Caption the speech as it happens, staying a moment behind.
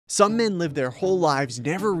Some men live their whole lives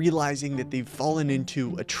never realizing that they've fallen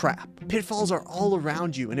into a trap. Pitfalls are all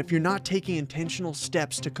around you, and if you're not taking intentional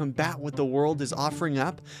steps to combat what the world is offering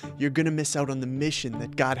up, you're gonna miss out on the mission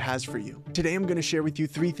that God has for you. Today I'm gonna share with you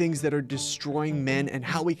 3 things that are destroying men and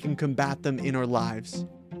how we can combat them in our lives.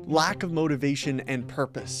 Lack of motivation and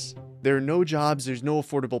purpose. There are no jobs, there's no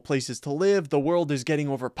affordable places to live, the world is getting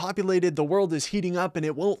overpopulated, the world is heating up and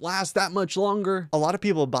it won't last that much longer. A lot of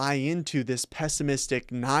people buy into this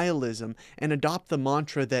pessimistic nihilism and adopt the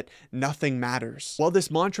mantra that nothing matters. While this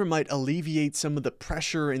mantra might alleviate some of the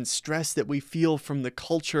pressure and stress that we feel from the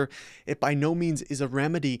culture, it by no means is a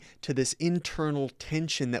remedy to this internal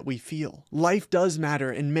tension that we feel. Life does matter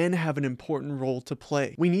and men have an important role to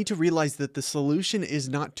play. We need to realize that the solution is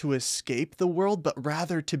not to escape the world, but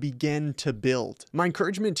rather to begin to build. My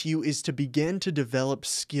encouragement to you is to begin to develop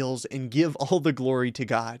skills and give all the glory to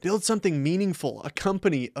God. Build something meaningful, a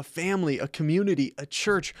company, a family, a community, a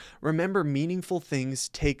church. Remember, meaningful things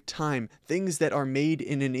take time. Things that are made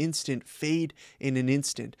in an instant fade in an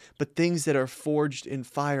instant, but things that are forged in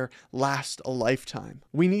fire last a lifetime.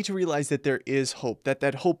 We need to realize that there is hope,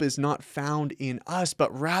 that hope is not found in us,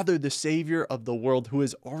 but rather the Savior of the world who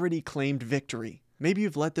has already claimed victory. Maybe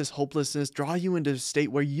you've let this hopelessness draw you into a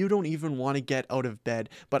state where you don't even want to get out of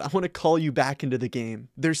bed, but I want to call you back into the game.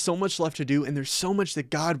 There's so much left to do, and there's so much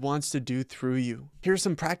that God wants to do through you. Here are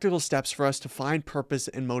some practical steps for us to find purpose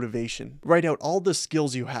and motivation. Write out all the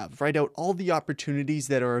skills you have, write out all the opportunities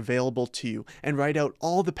that are available to you, and write out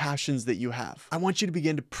all the passions that you have. I want you to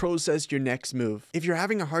begin to process your next move. If you're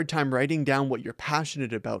having a hard time writing down what you're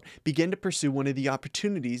passionate about, begin to pursue one of the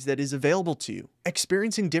opportunities that is available to you.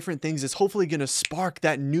 Experiencing different things is hopefully going to spark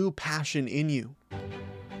that new passion in you.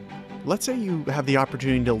 Let's say you have the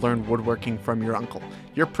opportunity to learn woodworking from your uncle.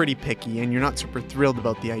 You're pretty picky and you're not super thrilled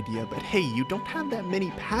about the idea, but hey, you don't have that many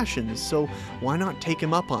passions, so why not take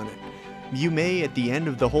him up on it? You may, at the end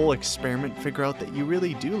of the whole experiment, figure out that you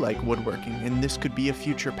really do like woodworking, and this could be a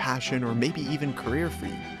future passion or maybe even career for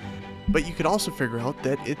you. But you could also figure out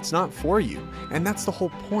that it's not for you, and that's the whole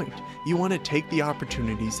point. You want to take the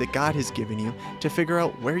opportunities that God has given you to figure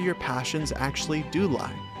out where your passions actually do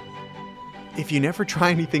lie. If you never try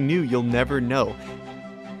anything new, you'll never know.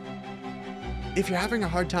 If you're having a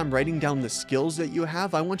hard time writing down the skills that you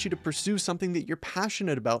have, I want you to pursue something that you're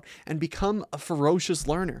passionate about and become a ferocious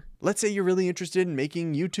learner. Let's say you're really interested in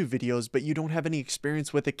making YouTube videos, but you don't have any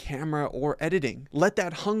experience with a camera or editing. Let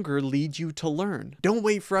that hunger lead you to learn. Don't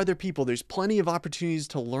wait for other people. There's plenty of opportunities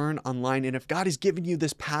to learn online, and if God has given you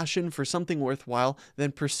this passion for something worthwhile,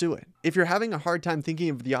 then pursue it. If you're having a hard time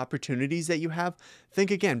thinking of the opportunities that you have,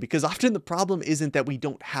 think again, because often the problem isn't that we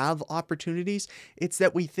don't have opportunities, it's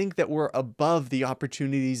that we think that we're above the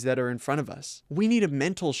opportunities that are in front of us. We need a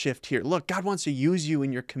mental shift here. Look, God wants to use you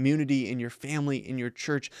in your community, in your family, in your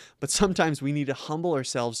church, but sometimes we need to humble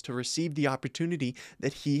ourselves to receive the opportunity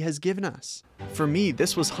that He has given us. For me,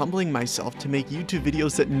 this was humbling myself to make YouTube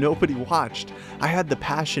videos that nobody watched. I had the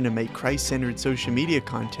passion to make Christ-centered social media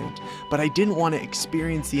content, but I didn't want to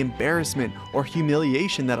experience the embarrassment or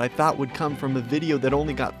humiliation that I thought would come from a video that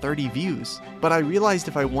only got 30 views. But I realized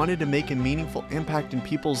if I wanted to make a meaningful impact in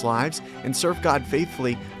people's lives and serve God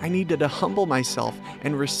faithfully, I needed to humble myself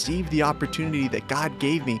and receive the opportunity that God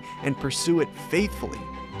gave me and pursue it faithfully.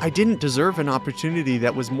 I didn't deserve an opportunity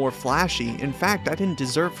that was more flashy. In fact, I didn't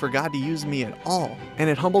deserve for God to use me at all. And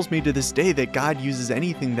it humbles me to this day that God uses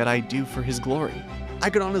anything that I do for His glory. I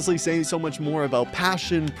could honestly say so much more about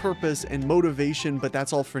passion, purpose, and motivation, but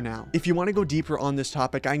that's all for now. If you want to go deeper on this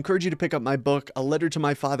topic, I encourage you to pick up my book, A Letter to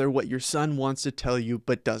My Father, What Your Son Wants to Tell You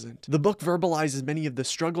But Doesn't. The book verbalizes many of the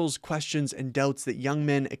struggles, questions, and doubts that young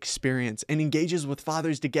men experience and engages with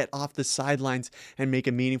fathers to get off the sidelines and make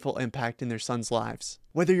a meaningful impact in their sons' lives.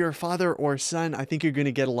 Whether you're a father or a son, I think you're going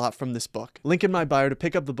to get a lot from this book. Link in my bio to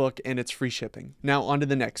pick up the book, and it's free shipping. Now on to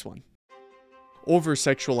the next one.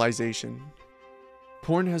 Oversexualization.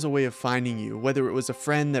 Porn has a way of finding you, whether it was a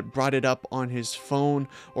friend that brought it up on his phone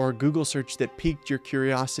or a Google search that piqued your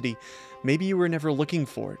curiosity. Maybe you were never looking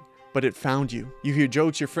for it, but it found you. You hear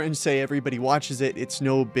jokes, your friends say everybody watches it, it's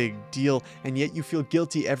no big deal, and yet you feel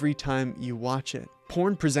guilty every time you watch it.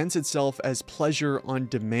 Porn presents itself as pleasure on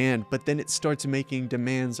demand, but then it starts making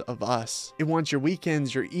demands of us. It wants your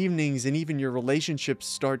weekends, your evenings, and even your relationships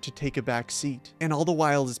start to take a back seat. And all the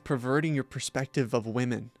while is perverting your perspective of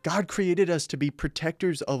women. God created us to be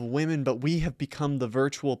protectors of women, but we have become the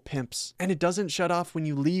virtual pimps. And it doesn't shut off when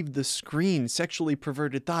you leave the screen. Sexually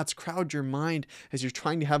perverted thoughts crowd your mind as you're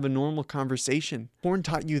trying to have a normal conversation. Porn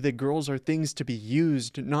taught you that girls are things to be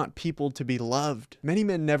used, not people to be loved. Many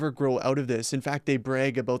men never grow out of this. In fact, they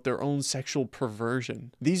brag about their own sexual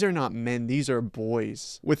perversion. These are not men, these are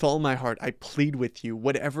boys. With all my heart, I plead with you,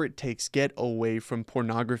 whatever it takes, get away from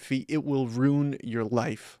pornography. It will ruin your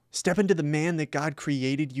life. Step into the man that God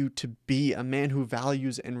created you to be, a man who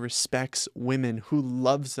values and respects women, who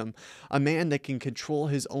loves them, a man that can control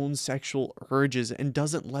his own sexual urges and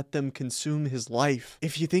doesn't let them consume his life.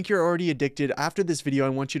 If you think you're already addicted, after this video, I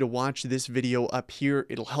want you to watch this video up here.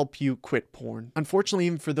 It'll help you quit porn. Unfortunately,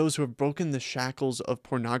 even for those who have broken the shackles of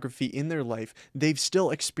pornography in their life, they've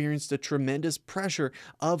still experienced a tremendous pressure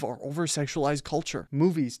of our over-sexualized culture.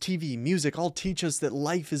 Movies, TV, music all teach us that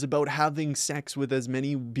life is about having sex with as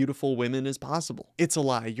many beautiful women as possible. It's a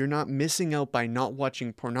lie. You're not missing out by not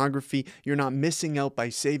watching pornography. You're not missing out by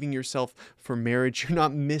saving yourself for marriage. You're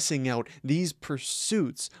not missing out. These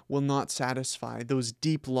pursuits will not satisfy those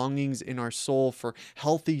deep longings in our soul for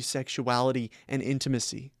healthy sexuality and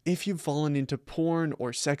intimacy. If you've fallen into porn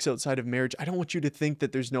or sex outside of marriage, I don't want you to think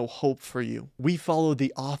that there's no hope for you. We follow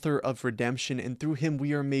the author of redemption, and through him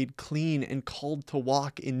we are made clean and called to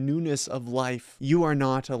walk in newness of life. You are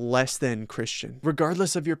not a less than Christian.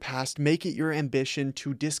 Regardless of your past, make it your ambition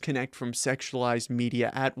to disconnect from sexualized media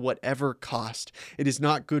at whatever cost. It is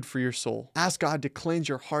not good for your soul. Ask God to cleanse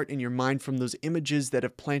your heart and your mind from those images that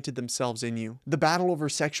have planted themselves in you. The battle over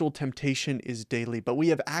sexual temptation is daily, but we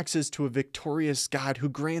have access to a victorious God who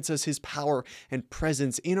grants us his power and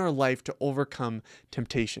presence in our life to overcome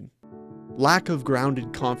temptation. Lack of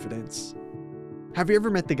grounded confidence. Have you ever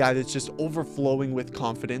met the guy that's just overflowing with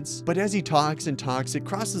confidence? But as he talks and talks, it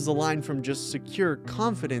crosses the line from just secure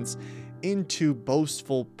confidence into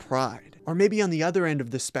boastful pride. Or maybe on the other end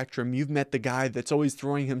of the spectrum, you've met the guy that's always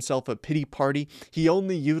throwing himself a pity party. He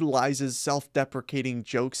only utilizes self-deprecating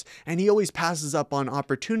jokes, and he always passes up on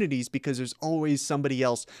opportunities because there's always somebody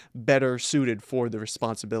else better suited for the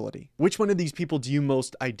responsibility. Which one of these people do you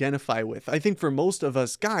most identify with? I think for most of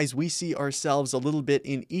us guys, we see ourselves a little bit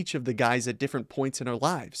in each of the guys at different points in our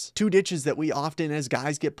lives. Two ditches that we often as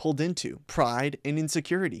guys get pulled into: pride and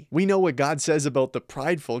insecurity. We know what God says about the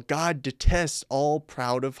prideful. God detests all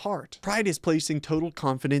proud of heart. Pride is placing total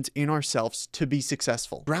confidence in ourselves to be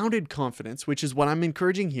successful. Grounded confidence, which is what I'm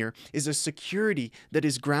encouraging here, is a security that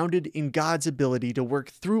is grounded in God's ability to work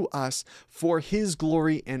through us for his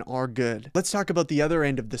glory and our good. Let's talk about the other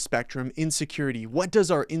end of the spectrum, insecurity. What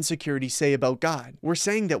does our insecurity say about God? We're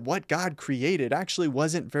saying that what God created actually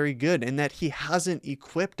wasn't very good and that he hasn't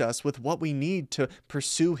equipped us with what we need to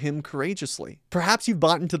pursue him courageously. Perhaps you've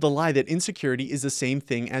bought into the lie that insecurity is the same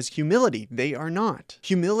thing as humility. They are not.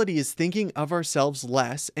 Humility is thinking of ourselves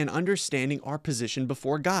less and understanding our position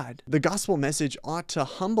before God. The gospel message ought to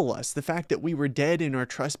humble us. The fact that we were dead in our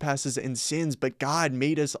trespasses and sins, but God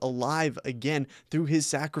made us alive again through his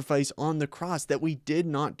sacrifice on the cross that we did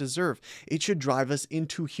not deserve. It should drive us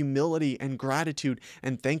into humility and gratitude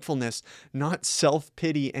and thankfulness, not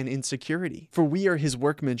self-pity and insecurity. For we are his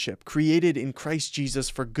workmanship, created in Christ Jesus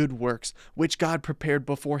for good works, which God prepared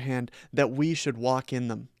beforehand that we should walk in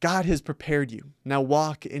them. God has prepared you. Now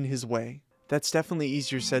walk in his way. That's definitely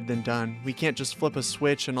easier said than done. We can't just flip a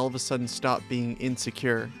switch and all of a sudden stop being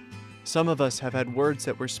insecure. Some of us have had words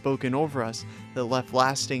that were spoken over us that left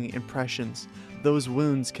lasting impressions. Those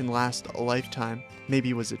wounds can last a lifetime. Maybe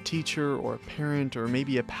it was a teacher or a parent or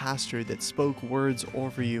maybe a pastor that spoke words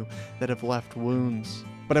over you that have left wounds.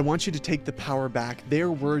 But I want you to take the power back.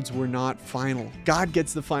 Their words were not final. God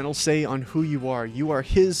gets the final say on who you are. You are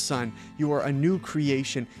his son. You are a new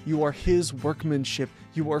creation. You are his workmanship.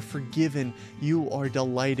 You are forgiven. You are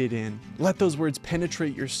delighted in. Let those words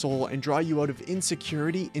penetrate your soul and draw you out of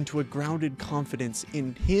insecurity into a grounded confidence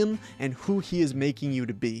in him and who he is making you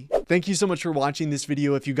to be. Thank you so much for watching this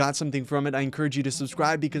video. If you got something from it, I encourage you to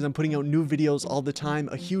subscribe because I'm putting out new videos all the time.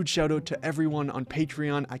 A huge shout out to everyone on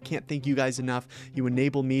Patreon. I can't thank you guys enough. You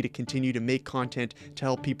enable me to continue to make content to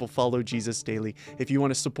help people follow Jesus daily. If you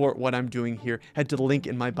want to support what I'm doing here, head to the link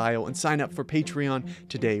in my bio and sign up for Patreon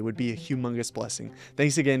today. It would be a humongous blessing.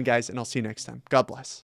 Thanks again, guys, and I'll see you next time. God bless.